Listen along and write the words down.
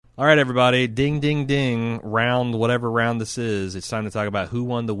All right, everybody. Ding, ding, ding. Round, whatever round this is. It's time to talk about who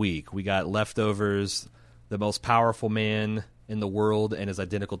won the week. We got Leftovers, the most powerful man in the world and his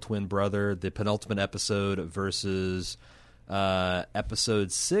identical twin brother, the penultimate episode versus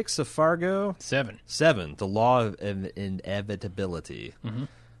episode 6 of Fargo. 7, The Law of Inevitability.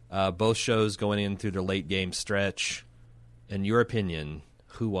 Both shows going in through the late game stretch. In your opinion,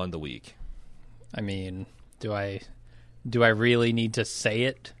 who won the week? I mean, do I really need to say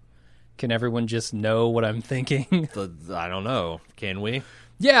it? Can everyone just know what I'm thinking? I don't know. Can we?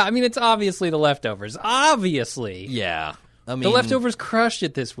 Yeah, I mean, it's obviously The Leftovers. Obviously. Yeah. I mean, The Leftovers crushed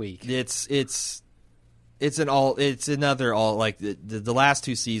it this week. It's another like the last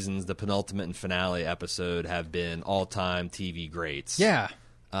two seasons, the penultimate and finale episode have been all-time TV greats. Yeah.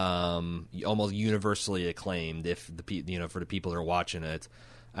 Almost universally acclaimed for the people that are watching it.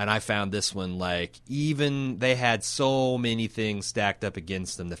 And I found this one, like, even they had so many things stacked up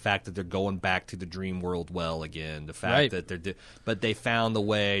against them. The fact that they're going back to the dream world well again. The fact that but they found the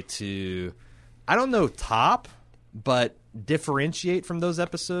way to, I don't know, top, but differentiate from those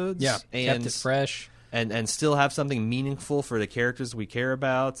episodes. Yeah, and kept it fresh. And still have something meaningful for the characters we care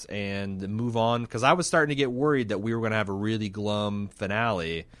about and move on. Because I was starting to get worried that we were going to have a really glum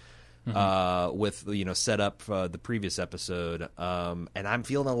finale. With set up the previous episode, and I'm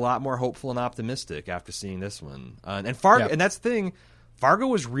feeling a lot more hopeful and optimistic after seeing this one. And Fargo, and that's the thing, Fargo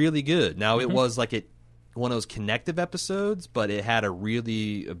was really good. Now it was like one of those connective episodes, but it had a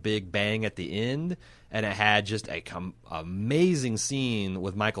big bang at the end, and it had just a amazing scene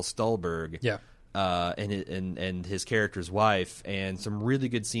with Michael Stuhlbarg. Yeah. And his character's wife, and some really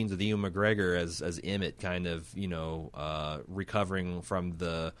good scenes with Ewan McGregor as Emmett, kind of recovering from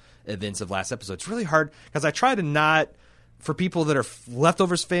the events of last episode. It's really hard because I try to not, for people that are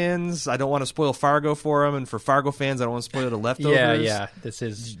Leftovers fans, I don't want to spoil Fargo for them, and for Fargo fans, I don't want to spoil the Leftovers. Yeah. This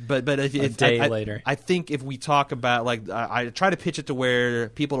is but if a day later. I think if we talk about, like, I try to pitch it to where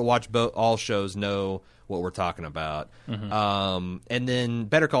people to watch all shows know what we're talking about. And then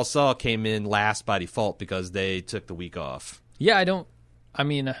Better Call Saul came in last by default because they took the week off. Yeah,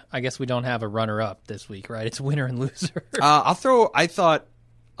 I guess we don't have a runner-up this week, right? It's winner and loser. I thought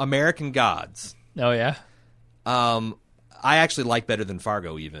American Gods. Oh, yeah? I actually like better than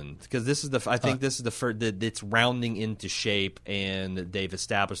Fargo even, because this is this is the first that it's rounding into shape, and they've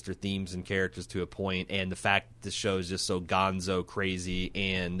established their themes and characters to a point, and the fact that the show is just so gonzo crazy,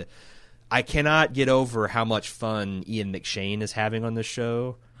 and I cannot get over how much fun Ian McShane is having on this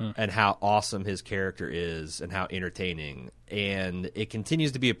show and how awesome his character is and how entertaining. And it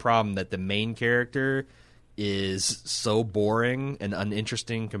continues to be a problem that the main character is so boring and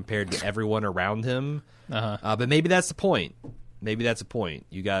uninteresting compared to everyone around him. But maybe that's the point.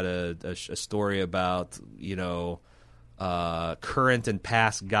 You got a story about, current and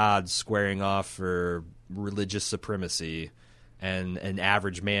past gods squaring off for religious supremacy. And an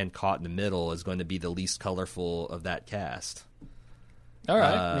average man caught in the middle is going to be the least colorful of that cast. All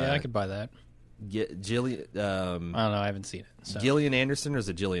right. I could buy that. Gillian, I don't know. I haven't seen it. So. Gillian Anderson, or is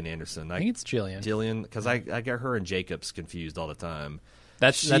it Gillian Anderson? I think it's Gillian. Gillian, because I got her and Jacobs confused all the time.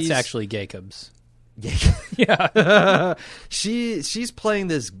 That's actually Jacobs. Yeah. She's playing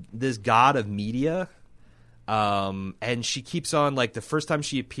this god of media. And she keeps on, like, the first time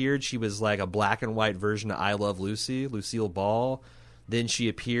she appeared, she was like a black and white version of I Love Lucy, Lucille Ball. Then she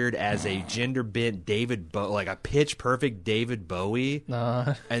appeared as a gender bent like a pitch perfect David Bowie.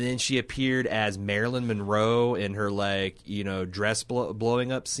 And then she appeared as Marilyn Monroe in her, dress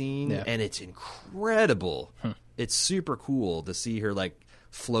blowing up scene. Yeah. And it's incredible. It's super cool to see her,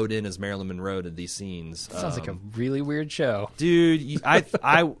 float in as Marilyn Monroe to these scenes. Sounds like a really weird show. Dude,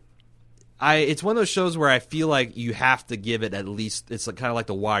 it's one of those shows where I feel like you have to give it at least, it's kind of like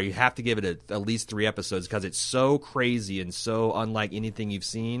The Wire, you have to give it at least 3 episodes because it's so crazy and so unlike anything you've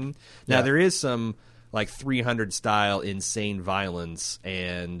seen. Now, there is some, 300-style insane violence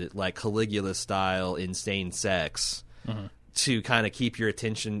and, Caligula-style insane sex to kind of keep your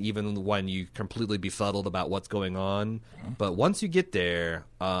attention even when you completely befuddled about what's going on. But once you get there,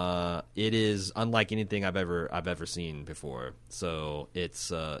 it is unlike anything I've ever seen before. So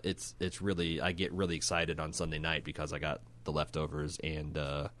it's really, I get really excited on Sunday night because I got The Leftovers and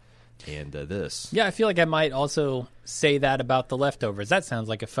this. Yeah, I feel like I might also say that about The Leftovers. That sounds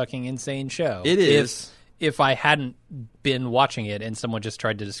like a fucking insane show. It is. if I hadn't been watching it and someone just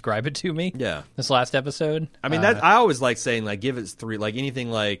tried to describe it to me. Yeah. This last episode. I mean, I always like saying, like, give it 3, like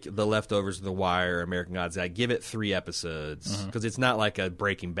anything like The Leftovers, The Wire, American Gods, I give it 3 episodes because it's not like a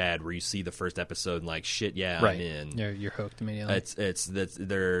Breaking Bad where you see the first episode and like, shit, yeah, right. I'm in. You're hooked immediately.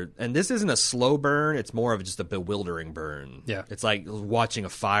 And this isn't a slow burn. It's more of just a bewildering burn. Yeah. It's like watching a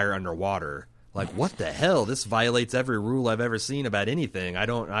fire underwater. Like, what the hell? This violates every rule I've ever seen about anything.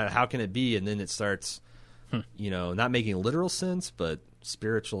 How can it be? And then it starts, not making literal sense, but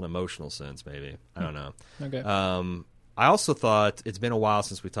spiritual and emotional sense, maybe. I don't know. Okay. I also thought it's been a while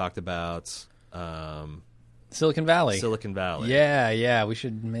since we talked about Silicon Valley. Silicon Valley. Yeah. We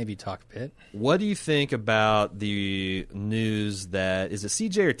should maybe talk a bit. What do you think about the news that, is it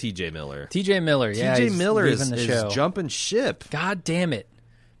CJ or TJ Miller? TJ Miller, yeah. TJ Miller is show. jumping ship. God damn it.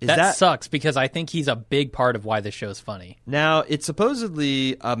 That sucks because I think he's a big part of why this show's funny. Now, it's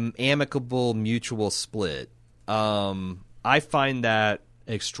supposedly amicable mutual split. I find that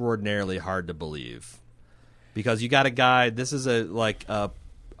extraordinarily hard to believe because you got a guy. This is a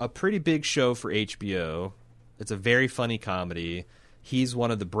pretty big show for HBO. It's a very funny comedy. He's one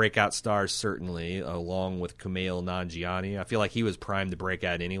of the breakout stars, certainly, along with Kumail Nanjiani. I feel like he was primed to break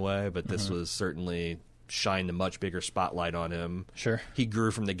out anyway, but this was certainly shined a much bigger spotlight on him. Sure. He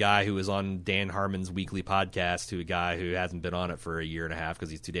grew from the guy who was on Dan Harmon's weekly podcast to a guy who hasn't been on it for a year and a half because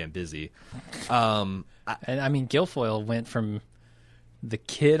he's too damn busy. And I mean, Guilfoyle went from the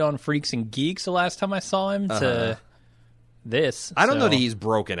kid on Freaks and Geeks the last time I saw him to this. I don't know that he's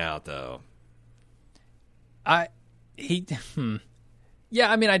broken out though. Yeah,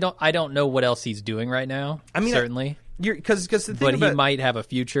 I mean, I don't know what else he's doing right now. I mean, certainly. Because the thing he might have a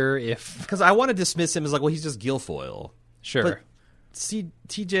future if, because I want to dismiss him as like, well, he's just Guilfoyle. Sure. But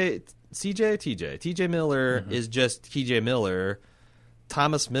TJ Miller is just TJ Miller.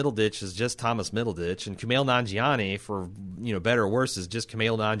 Thomas Middleditch is just Thomas Middleditch, and Kumail Nanjiani, for better or worse, is just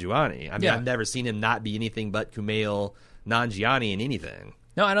Kumail Nanjiani. I mean, I've never seen him not be anything but Kumail Nanjiani in anything.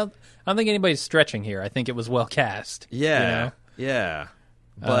 No, I don't think anybody's stretching here. I think it was well cast. Yeah, yeah.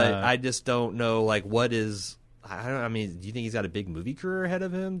 But I just don't know, like, what is. I mean, do you think he's got a big movie career ahead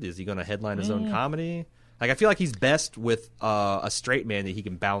of him? Is he going to headline his own comedy? Like, I feel like he's best with a straight man that he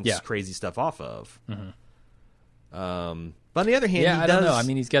can bounce crazy stuff off of. But on the other hand, I don't know. I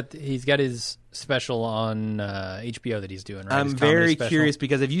mean, he's got his special on HBO that he's doing. Right? I'm very curious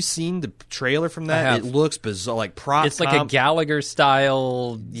because have you seen the trailer from that? It looks bizarre, like prop. It's like a Gallagher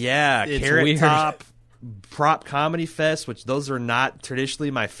style. Yeah, it's Carrot weird. Top prop comedy fest, which those are not traditionally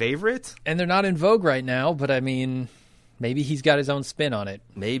my favorite, and they're not in vogue right now. But I mean, maybe he's got his own spin on it.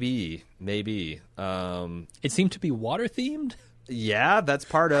 Maybe. It seemed to be water themed. Yeah, that's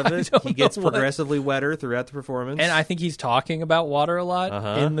part of it. He gets progressively wetter throughout the performance. And I think he's talking about water a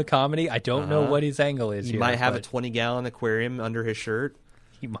lot in the comedy. I don't know what his angle is. He might have a 20-gallon aquarium under his shirt.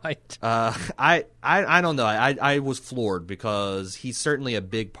 He might. I don't know. I was floored because he's certainly a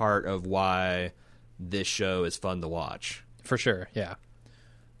big part of why this show is fun to watch. For sure, yeah.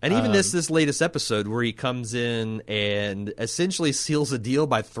 And even this latest episode where he comes in and essentially seals a deal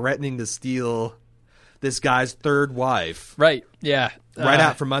by threatening to steal this guy's third wife. Right, yeah. Right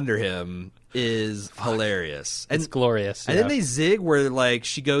out from under him is hilarious. And, it's glorious. And then they zig where, like,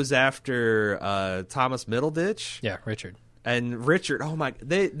 she goes after Thomas Middleditch. Yeah, Richard. And Richard, oh my!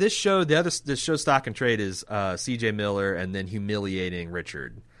 This show Stock and Trade is C.J. Miller and then humiliating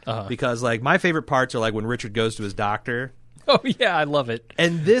Richard because like my favorite parts are like when Richard goes to his doctor. Oh yeah, I love it.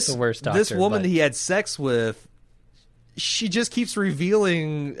 And this doctor, woman that he had sex with, she just keeps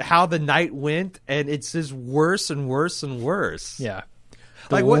revealing how the night went, and it's just worse and worse and worse. Yeah,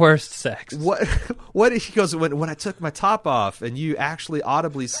 like worst sex. What he goes when I took my top off, and you actually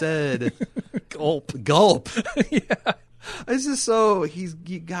audibly said, "Gulp, gulp." Yeah. It's just so he's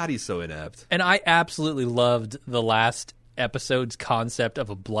so inept. And I absolutely loved the last episode's concept of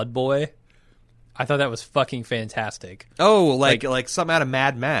a blood boy. I thought that was fucking fantastic. Oh, like something out of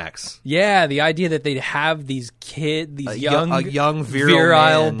Mad Max. Yeah, the idea that they'd have these young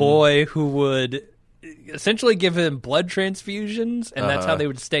virile boy who would essentially give him blood transfusions, and that's how they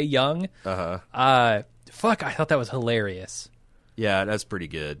would stay young. Fuck, I thought that was hilarious. Yeah, that's pretty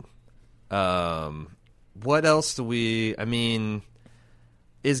good. What else do we... I mean,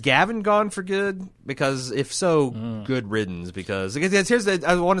 is Gavin gone for good? Because if so, good riddance. Because here's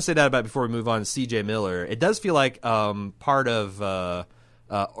I want to say that about before we move on to C.J. Miller. It does feel like part of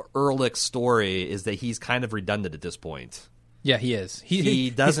Ehrlich's story is that he's kind of redundant at this point. Yeah, he is. He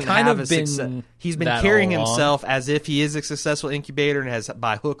doesn't have a success. He's been carrying himself as if he is a successful incubator and has,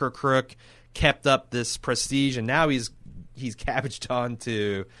 by hook or crook, kept up this prestige. And now he's cabbaged on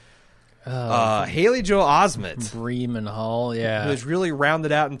to... Haley Joel Osment, Bremen Hall, yeah. who was really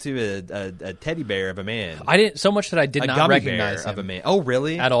rounded out into a teddy bear of a man. I didn't so much that I did a not gummy recognize bear him of a man. Oh,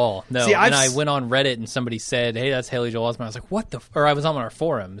 really? at all. No, See, and I went on Reddit and somebody said, "Hey, that's Haley Joel Osment." I was like, "What the?" Or I was on our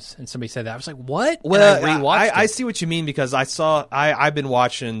forums and somebody said that. I was like, "What?" Well, and I rewatched I it. see what you mean because I've been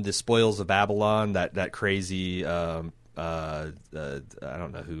watching The Spoils of Babylon, that crazy. I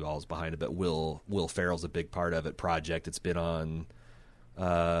don't know who all's behind it, but Will Ferrell's a big part of it. Project. It's been on.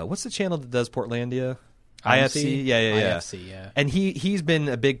 What's the channel that does Portlandia? IFC, yeah. IFC, yeah. And he's been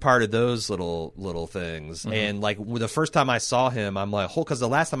a big part of those little things. Mm-hmm. And like the first time I saw him, I'm like, because the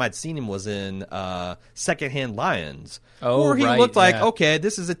last time I'd seen him was in Secondhand Lions, where he looked like, okay,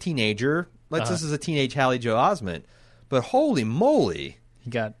 this is a teenager. This is a teenage Haley Joel Osment. But holy moly, he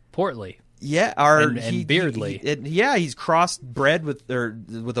got portly. Yeah, and beardly. He's crossbred with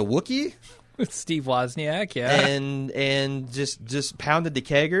a Wookiee. With Steve Wozniak, yeah, and just pounded the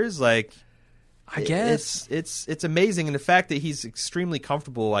keggers. Like, I guess it's amazing, and the fact that he's extremely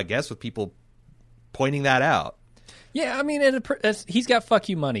comfortable, I guess, with people pointing that out. Yeah, I mean, he's got fuck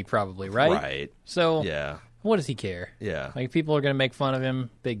you money, probably, right? Right. So yeah, what does he care? Yeah, like people are going to make fun of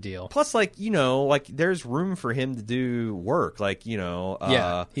him. Big deal. Plus, like there's room for him to do work. Like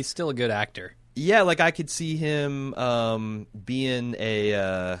yeah, he's still a good actor. Yeah, like I could see him being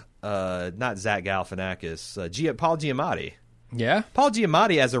a not Zach Galifianakis, Paul Giamatti. Yeah, Paul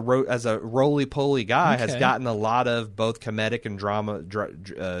Giamatti as a roly-poly guy has gotten a lot of both comedic and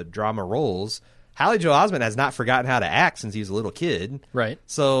drama roles. Haley Joel Osment has not forgotten how to act since he was a little kid. Right.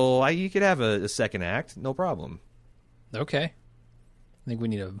 So you could have a second act, no problem. Okay. I think we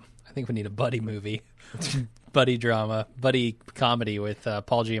need a buddy movie. Buddy drama, buddy comedy with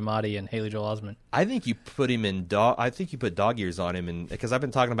Paul Giamatti and Haley Joel Osment. I think you put him in I think you put dog ears on him, and because I've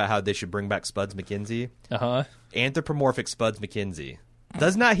been talking about how they should bring back Spuds McKenzie. Anthropomorphic Spuds McKenzie.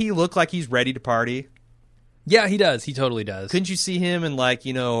 Does not he look like he's ready to party? Yeah, he does. He totally does. Couldn't you see him in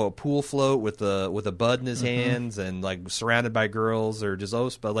a pool float with a bud in his hands and like surrounded by girls or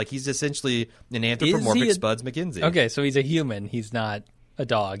just but like he's essentially an anthropomorphic Spuds McKenzie. Okay, so he's a human. He's not a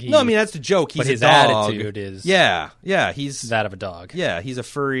dog. No, I mean that's the joke. He's but his a dog. attitude is he's that of a dog. Yeah, he's a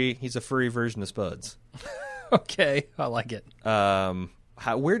furry version of Spuds. Okay, I like it.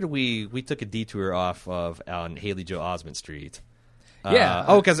 Where do we took a detour off of on Haley Joel Osment Street?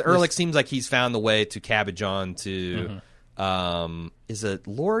 Because Ehrlich seems like he's found the way to cabbage on to. Is it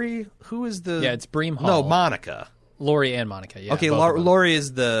Lori? Who is the? Yeah, it's Bream Hall. No, Monica. Lori and Monica. Yeah. Okay, Lori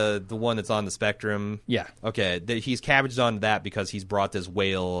is the one that's on the spectrum. Yeah. Okay, he's cabbaged on that because he's brought this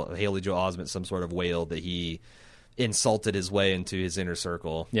whale, Haley Joel Osment, some sort of whale that he insulted his way into his inner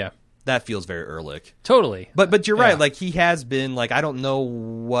circle. Yeah. That feels very Ehrlich. Totally. But you're right. Like, he has been, like, I don't know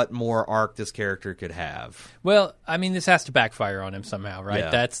what more arc this character could have. Well, I mean, this has to backfire on him somehow, right? Yeah.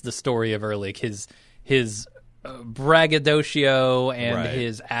 That's the story of Ehrlich. His braggadocio and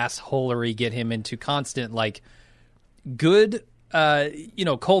his assholery get him into constant, like, good,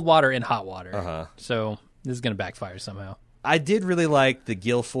 cold water and hot water. So this is going to backfire somehow. I did really like the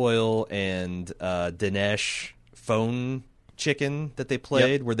Guilfoyle and Dinesh phone chicken that they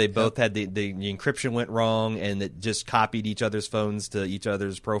played, where they both had the encryption went wrong and it just copied each other's phones to each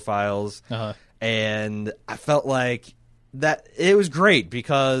other's profiles. And I felt like that it was great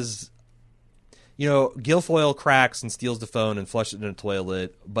because Guilfoyle cracks and steals the phone and flushes it in a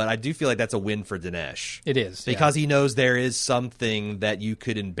toilet, but I do feel like that's a win for Dinesh. It is. Because he knows there is something that you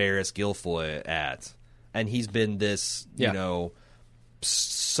could embarrass Guilfoyle at. And he's been this,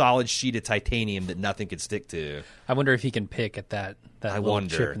 solid sheet of titanium that nothing could stick to. I wonder if he can pick at that I little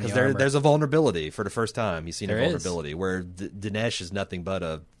wonder, chip in the because armor. there's a vulnerability for the first time. He's seen There a is. vulnerability where Dinesh is nothing but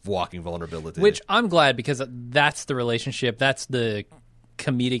a walking vulnerability. Which I'm glad, because that's the relationship. That's the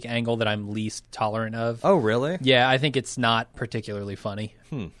comedic angle that I'm least tolerant of. Oh, really? Yeah, I think it's not particularly funny.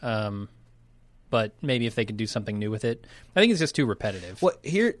 But maybe if they could do something new with it. I think it's just too repetitive. Well,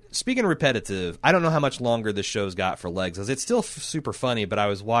 here, speaking of repetitive, I don't know how much longer this show's got for legs. It's still super funny, but I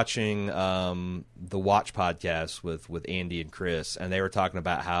was watching the Watch podcast with Andy and Chris, and they were talking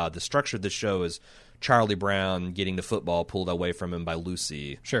about how the structure of the show is Charlie Brown getting the football pulled away from him by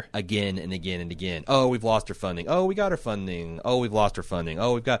Lucy. Sure. Again and again and again. Oh, we've lost our funding. Oh, we got our funding. Oh, we've lost our funding.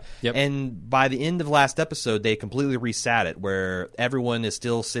 Oh, we've got... Yep. And by the end of last episode, they completely resat it, where everyone is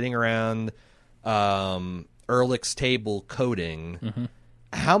still sitting around Ehrlich's table coding.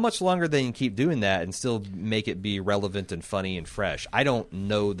 How much longer they can keep doing that and still make it be relevant and funny and fresh? I don't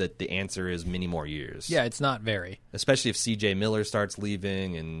know that the answer is many more years. Yeah, it's not very. Especially if C.J. Miller starts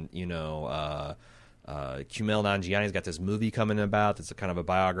leaving, and Kumail Nanjiani's got this movie coming about that's a kind of a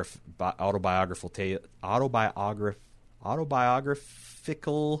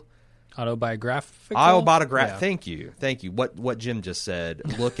autobiographical Autobiographical. Yeah. Thank you. What Jim just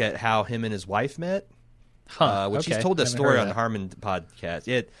said. Look at how him and his wife met. Which okay. he's told a Haven't story heard on the of Harmon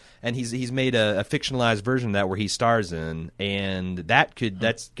podcast. And he's made a fictionalized version of that where he stars in, and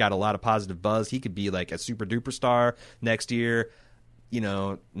that's got a lot of positive buzz. He could be like a super duper star next year.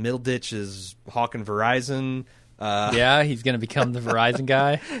 Middleditch is hawking Verizon. Yeah, he's going to become the Verizon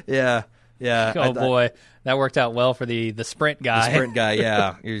guy. Yeah. Oh boy, that worked out well for the Sprint guy. The Sprint guy,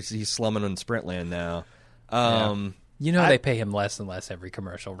 yeah, he's slumming on Sprintland now. They pay him less and less every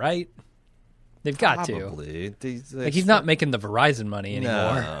commercial, right? They've got probably. to. Like he's not making the Verizon money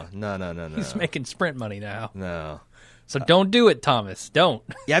anymore. No. He's making Sprint money now. No. So don't do it, Thomas. Don't.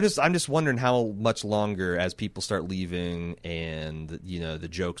 Yeah, I'm just wondering how much longer as people start leaving and the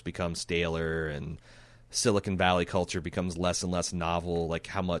jokes become staler and Silicon Valley culture becomes less and less novel, like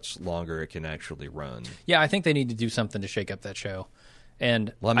how much longer it can actually run. Yeah, I think they need to do something to shake up that show.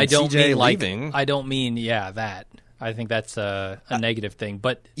 And I don't CJ mean leaving. I don't mean that. I think that's a negative thing,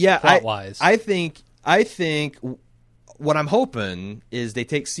 but yeah, plot-wise. I think what I'm hoping is they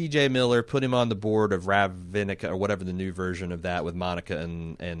take C.J. Miller, put him on the board of Ravnica or whatever the new version of that with Monica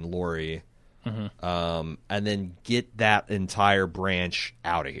and Lori, and then get that entire branch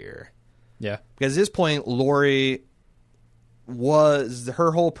out of here. Yeah, because at this point, Lori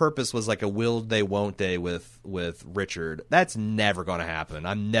her whole purpose was like a will they, won't they with Richard. That's never going to happen.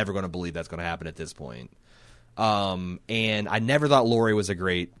 I'm never going to believe that's going to happen at this point. And I never thought Lori was a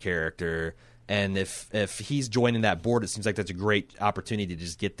great character. And if he's joining that board, it seems like that's a great opportunity to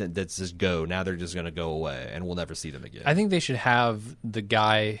just get that's just go. Now they're just going to go away, and we'll never see them again. I think they should have the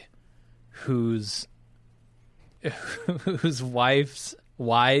guy whose wives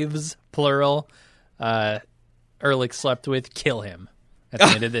plural Ehrlich slept with, kill him at the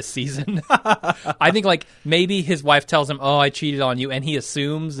end of this season. I think like maybe his wife tells him, "Oh, I cheated on you," and he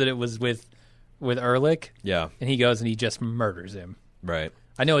assumes that it was with Ehrlich. Yeah, and he goes and he just murders him. Right.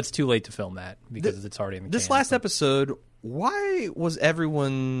 I know it's too late to film that because it's already in the This can, last episode, why was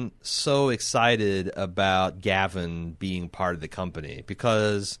everyone so excited about Gavin being part of the company?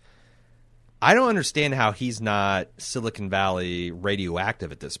 Because I don't understand how he's not Silicon Valley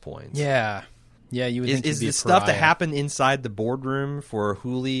radioactive at this point. Yeah, you would think is he'd be the a stuff that pariah. happened inside the boardroom for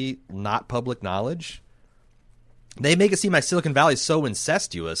Hooli not public knowledge? They make it seem like Silicon Valley is so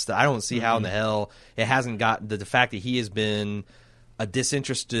incestuous that I don't see how in the hell it hasn't got the fact that he has been a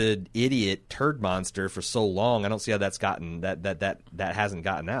disinterested idiot turd monster for so long. I don't see how that's gotten that hasn't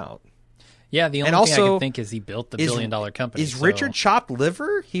gotten out. Yeah, the only thing I can think is he built the billion-dollar company. Is Richard chopped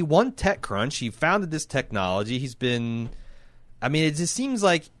liver? He won TechCrunch. He founded this technology. He's been. I mean, it just seems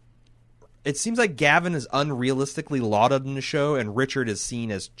like. It seems like Gavin is unrealistically lauded in the show, and Richard is seen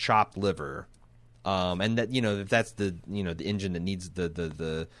as chopped liver. And that if that's the the engine that needs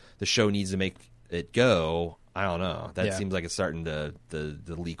the show needs to make it go. I don't know. That seems like it's starting to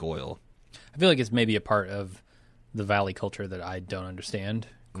leak oil. I feel like it's maybe a part of the Valley culture that I don't understand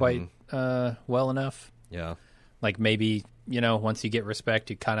quite well enough. Yeah. Like maybe, once you get respect,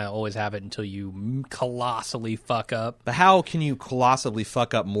 you kind of always have it until you colossally fuck up. But how can you colossally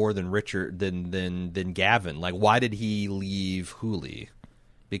fuck up more than Richard than Gavin? Like, why did he leave Hooli?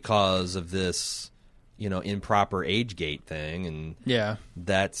 Because of this, improper age gate thing, and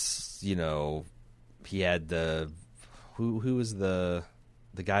that's he had the who was the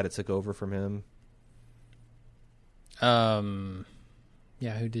guy that took over from him? Who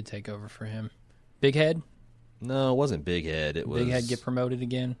did take over for him? Big Head? No, it wasn't Big Head. It was Big Head get promoted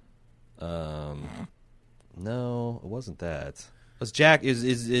again? No, it wasn't that. It was Jack.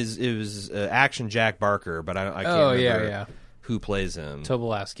 It was Action Jack Barker, but I can't remember who plays him.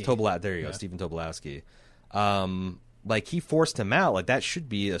 Tobolowsky. There you go, Stephen Tobolowsky. Like he forced him out. Like that should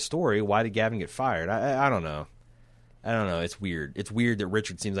be a story. Why did Gavin get fired? I don't know. I don't know. It's weird. It's weird that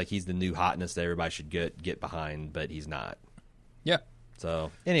Richard seems like he's the new hotness that everybody should get behind, but he's not. Yeah.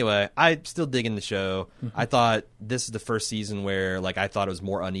 So anyway, I'm still digging the show. I thought this is the first season where I thought it was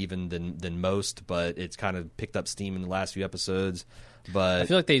more uneven than most, but it's kind of picked up steam in the last few episodes. But I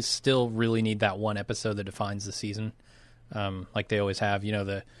feel like they still really need that one episode that defines the season, like they always have.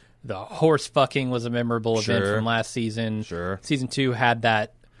 The horse fucking was a memorable event from last season. Sure. Season 2 had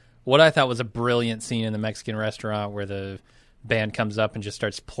that, what I thought was a brilliant scene in the Mexican restaurant where the band comes up and just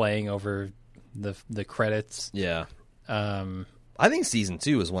starts playing over the credits. Yeah. I think season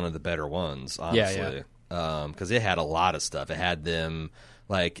 2 is one of the better ones, honestly. Yeah. Because it had a lot of stuff. It had them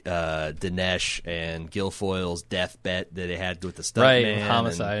Dinesh and Guilfoyle's death bet that it had with the stuntman. Right,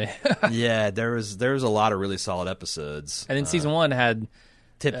 Homicide. Yeah, there was a lot of really solid episodes. And then season 1 had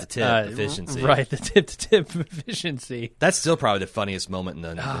tip-to-tip efficiency. Right, the tip-to-tip efficiency. That's still probably the funniest moment in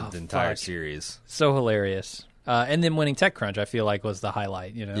the entire fuck. series. So hilarious. And then winning TechCrunch, I feel like, was the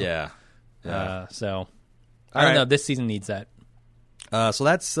highlight, you know? Yeah. So, I don't know. This season needs that. So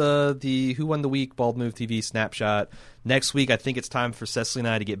that's the Who Won the Week Bald Move TV snapshot. Next week, I think it's time for Cecily and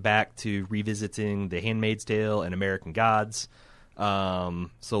I to get back to revisiting The Handmaid's Tale and American Gods. So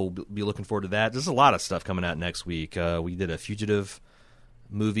we'll be looking forward to that. There's a lot of stuff coming out next week. We did a Fugitive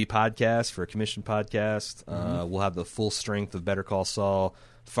movie podcast for a commission podcast. We'll have the full strength of Better Call Saul,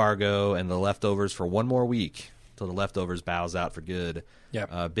 Fargo, and The Leftovers for one more week till The Leftovers bows out for good.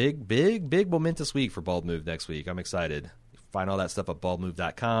 Yeah. Big momentous week for Bald Move next week. I'm excited. Find all that stuff at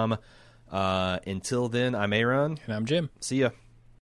baldmove.com. Until then, I'm Aaron. And I'm Jim. See ya.